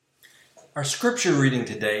Our scripture reading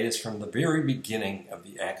today is from the very beginning of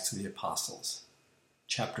the Acts of the Apostles,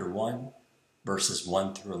 chapter 1, verses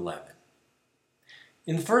 1 through 11.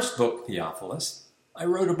 In the first book, Theophilus, I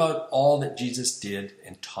wrote about all that Jesus did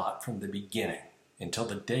and taught from the beginning until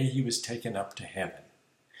the day he was taken up to heaven,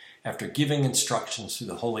 after giving instructions through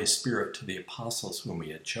the Holy Spirit to the apostles whom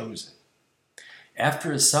he had chosen.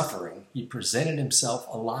 After his suffering, he presented himself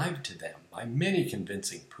alive to them by many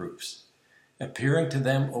convincing proofs, appearing to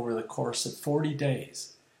them over the course of 40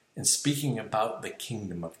 days and speaking about the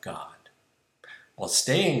kingdom of God. While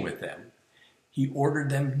staying with them, he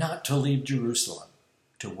ordered them not to leave Jerusalem,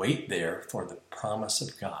 to wait there for the promise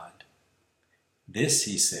of God. This,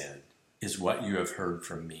 he said, is what you have heard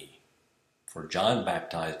from me. For John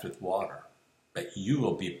baptized with water, but you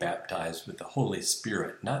will be baptized with the Holy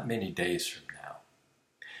Spirit not many days from now.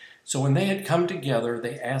 So when they had come together,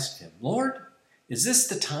 they asked him, Lord, is this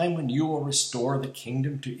the time when you will restore the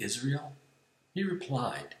kingdom to Israel? He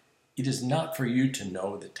replied, It is not for you to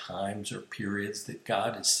know the times or periods that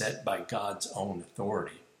God has set by God's own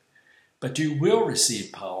authority, but you will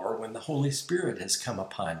receive power when the Holy Spirit has come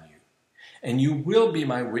upon you, and you will be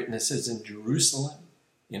my witnesses in Jerusalem,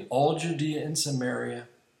 in all Judea and Samaria,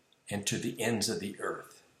 and to the ends of the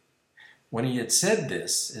earth. When he had said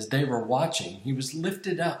this, as they were watching, he was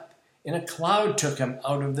lifted up, and a cloud took him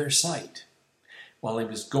out of their sight. While he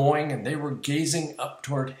was going and they were gazing up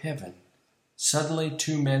toward heaven, suddenly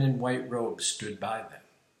 2 men in white robes stood by them.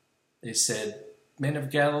 They said, Men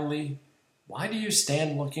of Galilee, why do you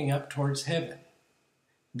stand looking up towards heaven?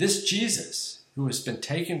 This Jesus, who has been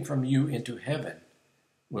taken from you into heaven,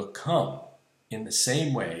 will come in the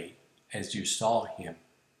same way as you saw him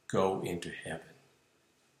go into heaven.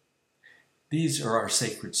 These are our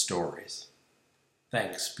sacred stories.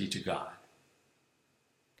 Thanks be to God.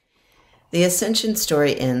 The Ascension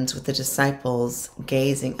story ends with the disciples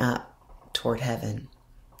gazing up toward heaven,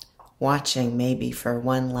 watching maybe for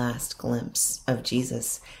one last glimpse of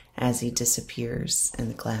Jesus as he disappears in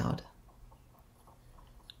the cloud.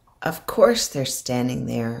 Of course they're standing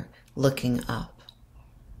there looking up.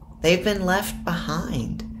 They've been left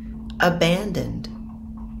behind, abandoned,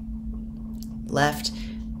 left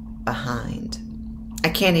behind. I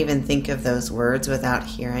can't even think of those words without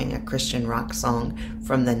hearing a Christian rock song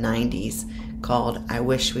from the 90s called I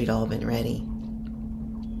Wish We'd All Been Ready.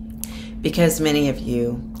 Because many of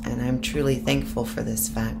you, and I'm truly thankful for this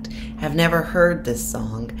fact, have never heard this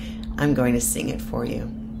song, I'm going to sing it for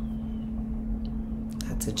you.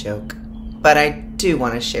 That's a joke, but I do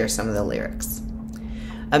want to share some of the lyrics.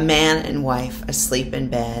 A man and wife asleep in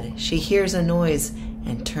bed, she hears a noise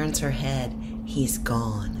and turns her head. He's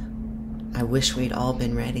gone. I wish we'd all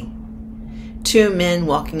been ready. 2 men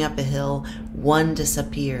walking up a hill, one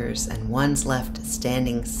disappears and one's left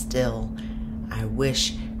standing still. I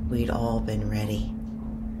wish we'd all been ready.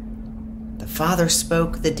 The Father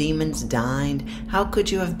spoke, the demons dined. How could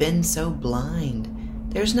you have been so blind?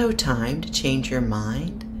 There's no time to change your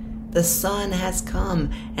mind. The Son has come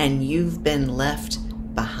and you've been left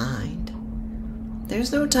behind.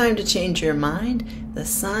 There's no time to change your mind. The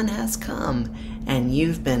Son has come and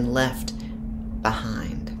you've been left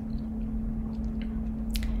behind.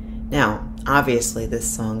 Now, obviously this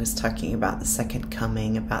song is talking about the second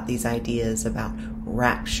coming, about these ideas about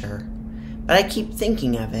rapture. But I keep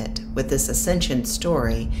thinking of it with this ascension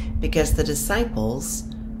story because the disciples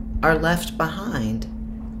are left behind,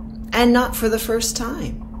 and not for the first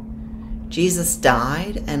time. Jesus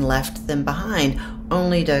died and left them behind,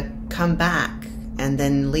 only to come back and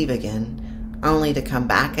then leave again, only to come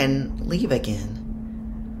back and leave again.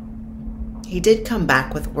 He did come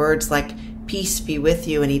back with words like, peace be with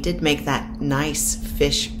you, and he did make that nice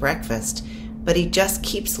fish breakfast, but he just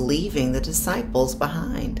keeps leaving the disciples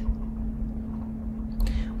behind.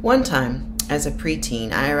 One time, as a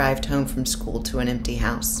preteen, I arrived home from school to an empty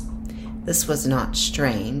house. This was not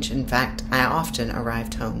strange. In fact, I often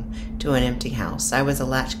arrived home to an empty house. I was a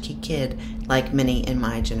latchkey kid, like many in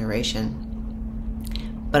my generation.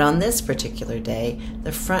 But on this particular day,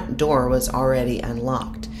 the front door was already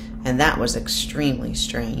unlocked, and that was extremely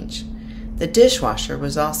strange. The dishwasher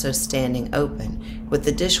was also standing open, with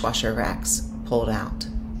the dishwasher racks pulled out.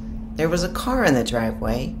 There was a car in the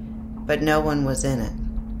driveway, but no one was in it.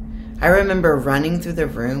 I remember running through the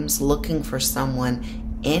rooms looking for someone,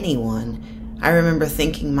 anyone. I remember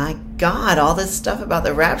thinking, my God, all this stuff about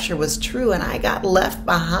the rapture was true, and I got left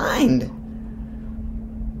behind.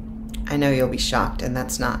 I know you'll be shocked, and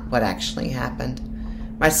that's not what actually happened.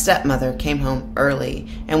 My stepmother came home early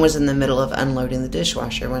and was in the middle of unloading the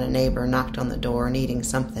dishwasher when a neighbor knocked on the door needing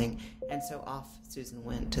something, and so off Susan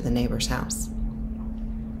went to the neighbor's house.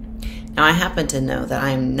 Now, I happen to know that I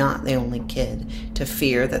am not the only kid to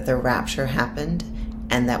fear that the rapture happened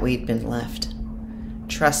and that we'd been left.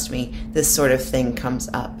 Trust me, this sort of thing comes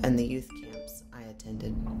up in the youth camps I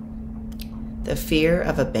attended. The fear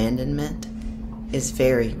of abandonment is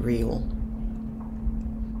very real.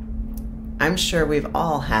 I'm sure we've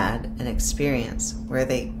all had an experience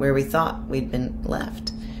where we thought we'd been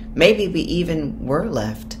left. Maybe we even were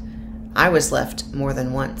left. I was left more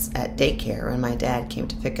than once at daycare when my dad came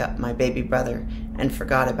to pick up my baby brother and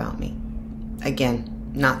forgot about me.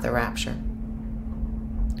 Again, not the rapture.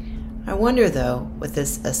 I wonder, though, with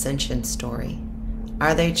this ascension story,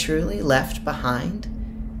 are they truly left behind?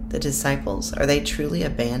 The disciples, are they truly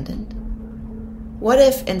abandoned? What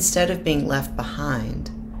if instead of being left behind,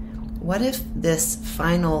 what if this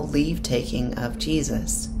final leave-taking of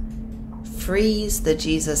Jesus frees the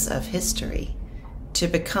Jesus of history to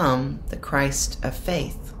become the Christ of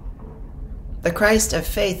faith? The Christ of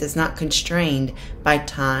faith is not constrained by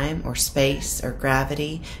time or space or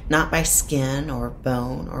gravity, not by skin or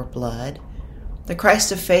bone or blood. The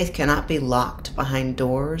Christ of faith cannot be locked behind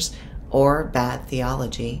doors or bad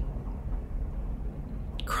theology.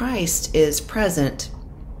 Christ is present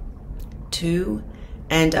to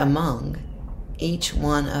and among each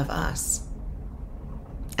one of us.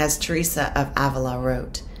 As Teresa of Avila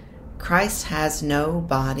wrote, Christ has no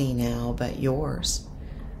body now but yours.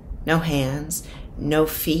 No hands, no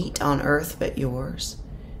feet on earth but yours.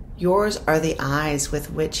 Yours are the eyes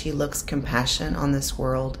with which he looks compassion on this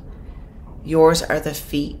world. Yours are the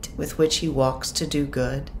feet with which he walks to do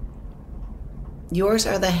good. Yours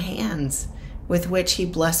are the hands with which he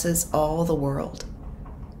blesses all the world.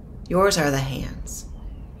 Yours are the hands.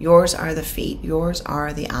 Yours are the feet. Yours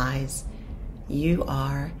are the eyes. You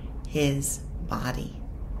are his body.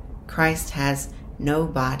 Christ has no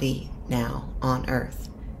body now on earth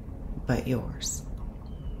but yours.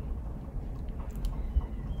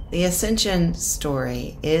 The ascension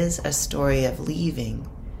story is a story of leaving,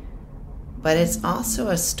 but it's also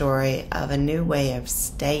a story of a new way of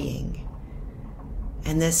staying.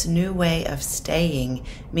 And this new way of staying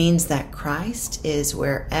means that Christ is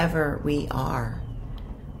wherever we are,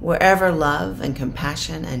 wherever love and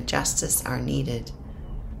compassion and justice are needed.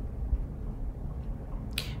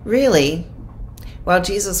 Really, while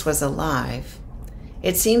Jesus was alive,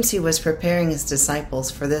 it seems he was preparing his disciples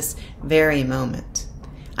for this very moment.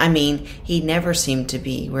 I mean, he never seemed to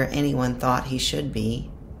be where anyone thought he should be,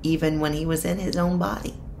 even when he was in his own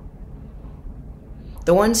body.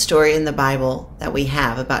 The one story in the Bible that we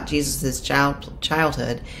have about Jesus'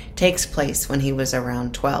 childhood takes place when he was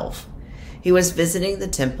around 12. He was visiting the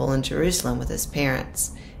temple in Jerusalem with his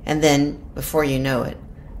parents, and then, before you know it,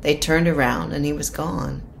 they turned around and he was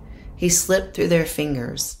gone. He slipped through their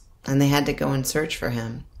fingers, and they had to go and search for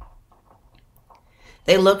him.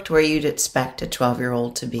 They looked where you'd expect a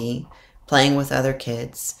 12-year-old to be, playing with other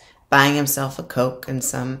kids, buying himself a Coke and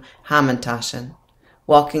some Hamantaschen,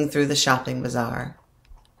 walking through the shopping bazaar.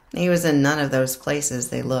 He was in none of those places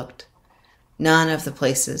they looked, none of the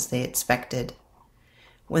places they expected.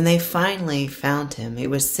 When they finally found him, he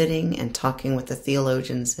was sitting and talking with the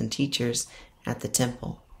theologians and teachers at the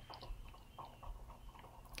temple.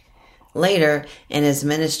 Later, in his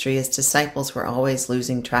ministry, his disciples were always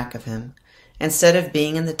losing track of him. Instead of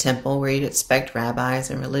being in the temple where you'd expect rabbis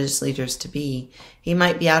and religious leaders to be, he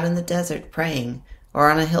might be out in the desert praying,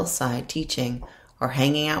 or on a hillside teaching, or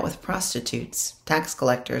hanging out with prostitutes, tax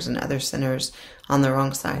collectors, and other sinners on the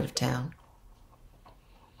wrong side of town.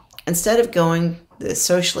 Instead of going the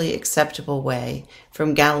socially acceptable way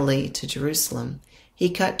from Galilee to Jerusalem, he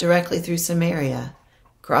cut directly through Samaria,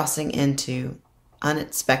 crossing into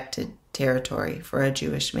unexpected territory for a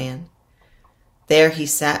Jewish man. There he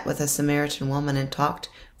sat with a Samaritan woman and talked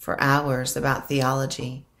for hours about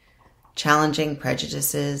theology, challenging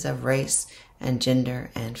prejudices of race and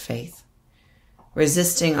gender and faith,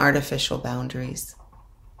 resisting artificial boundaries.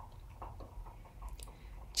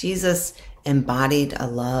 Jesus embodied a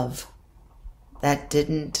love that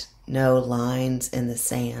didn't know lines in the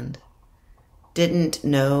sand, didn't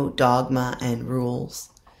know dogma and rules,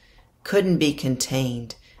 couldn't be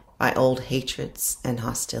contained by old hatreds and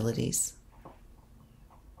hostilities.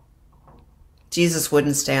 Jesus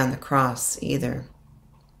wouldn't stay on the cross either.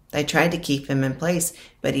 They tried to keep him in place,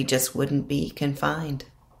 but he just wouldn't be confined.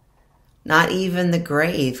 Not even the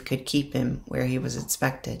grave could keep him where he was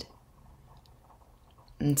expected.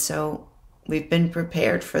 And so we've been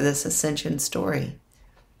prepared for this ascension story.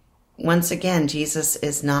 Once again, Jesus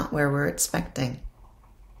is not where we're expecting.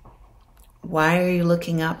 Why are you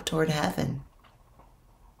looking up toward heaven?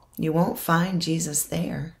 You won't find Jesus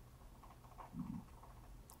there.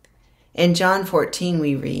 In John 14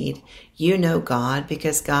 we read, "You know God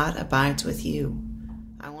because God abides with you.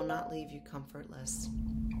 I will not leave you comfortless.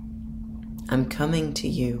 I'm coming to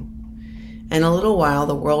you. In a little while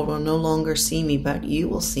the world will no longer see me, but you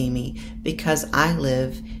will see me. Because I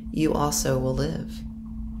live, you also will live.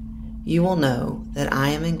 You will know that I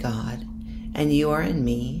am in God, and you are in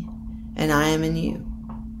me, and I am in you."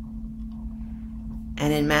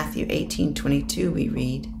 And in Matthew 18:22 we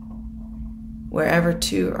read, "Wherever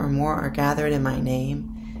two or more are gathered in my name,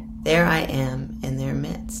 there I am in their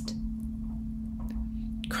midst."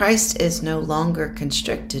 Christ is no longer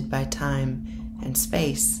constricted by time and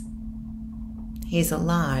space. He's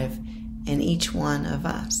alive in each one of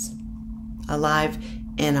us, alive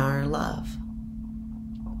in our love.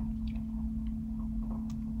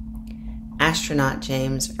 Astronaut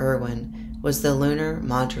James Irwin was the lunar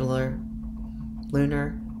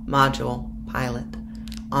module pilot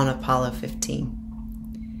on Apollo 15.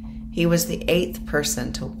 He was the 8th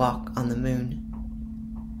person to walk on the moon.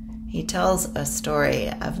 He tells a story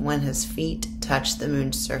of when his feet touched the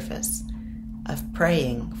moon's surface, of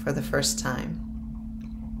praying for the first time.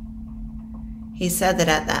 He said that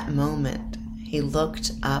at that moment he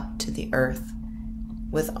looked up to the earth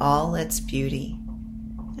with all its beauty,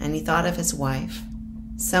 and he thought of his wife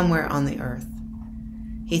somewhere on the earth.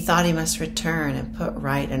 He thought he must return and put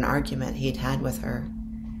right an argument he'd had with her.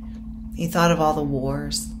 He thought of all the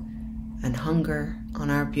wars and hunger on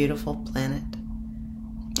our beautiful planet.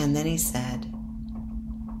 And then he said,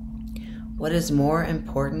 "What is more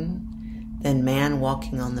important than man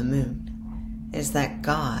walking on the moon is that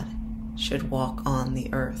God should walk on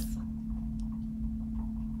the earth."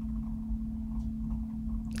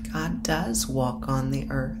 God does walk on the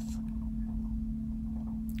earth.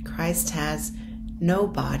 Christ has no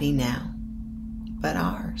body now but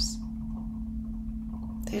ours.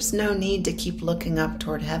 There's no need to keep looking up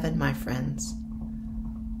toward heaven, my friends.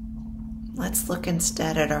 Let's look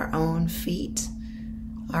instead at our own feet,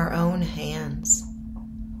 our own hands.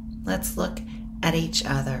 Let's look at each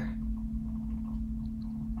other.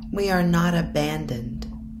 We are not abandoned.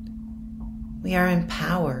 We are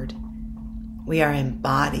empowered. We are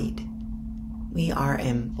embodied. We are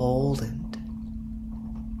emboldened.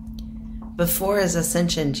 Before his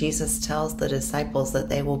ascension, Jesus tells the disciples that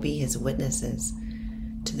they will be his witnesses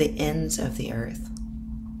to the ends of the earth,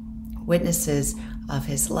 witnesses of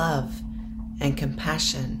his love and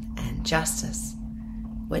compassion and justice,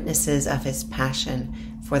 witnesses of his passion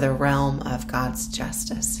for the realm of God's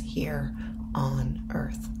justice here on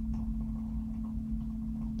earth.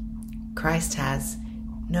 Christ has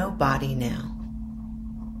no body now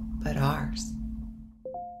but ours.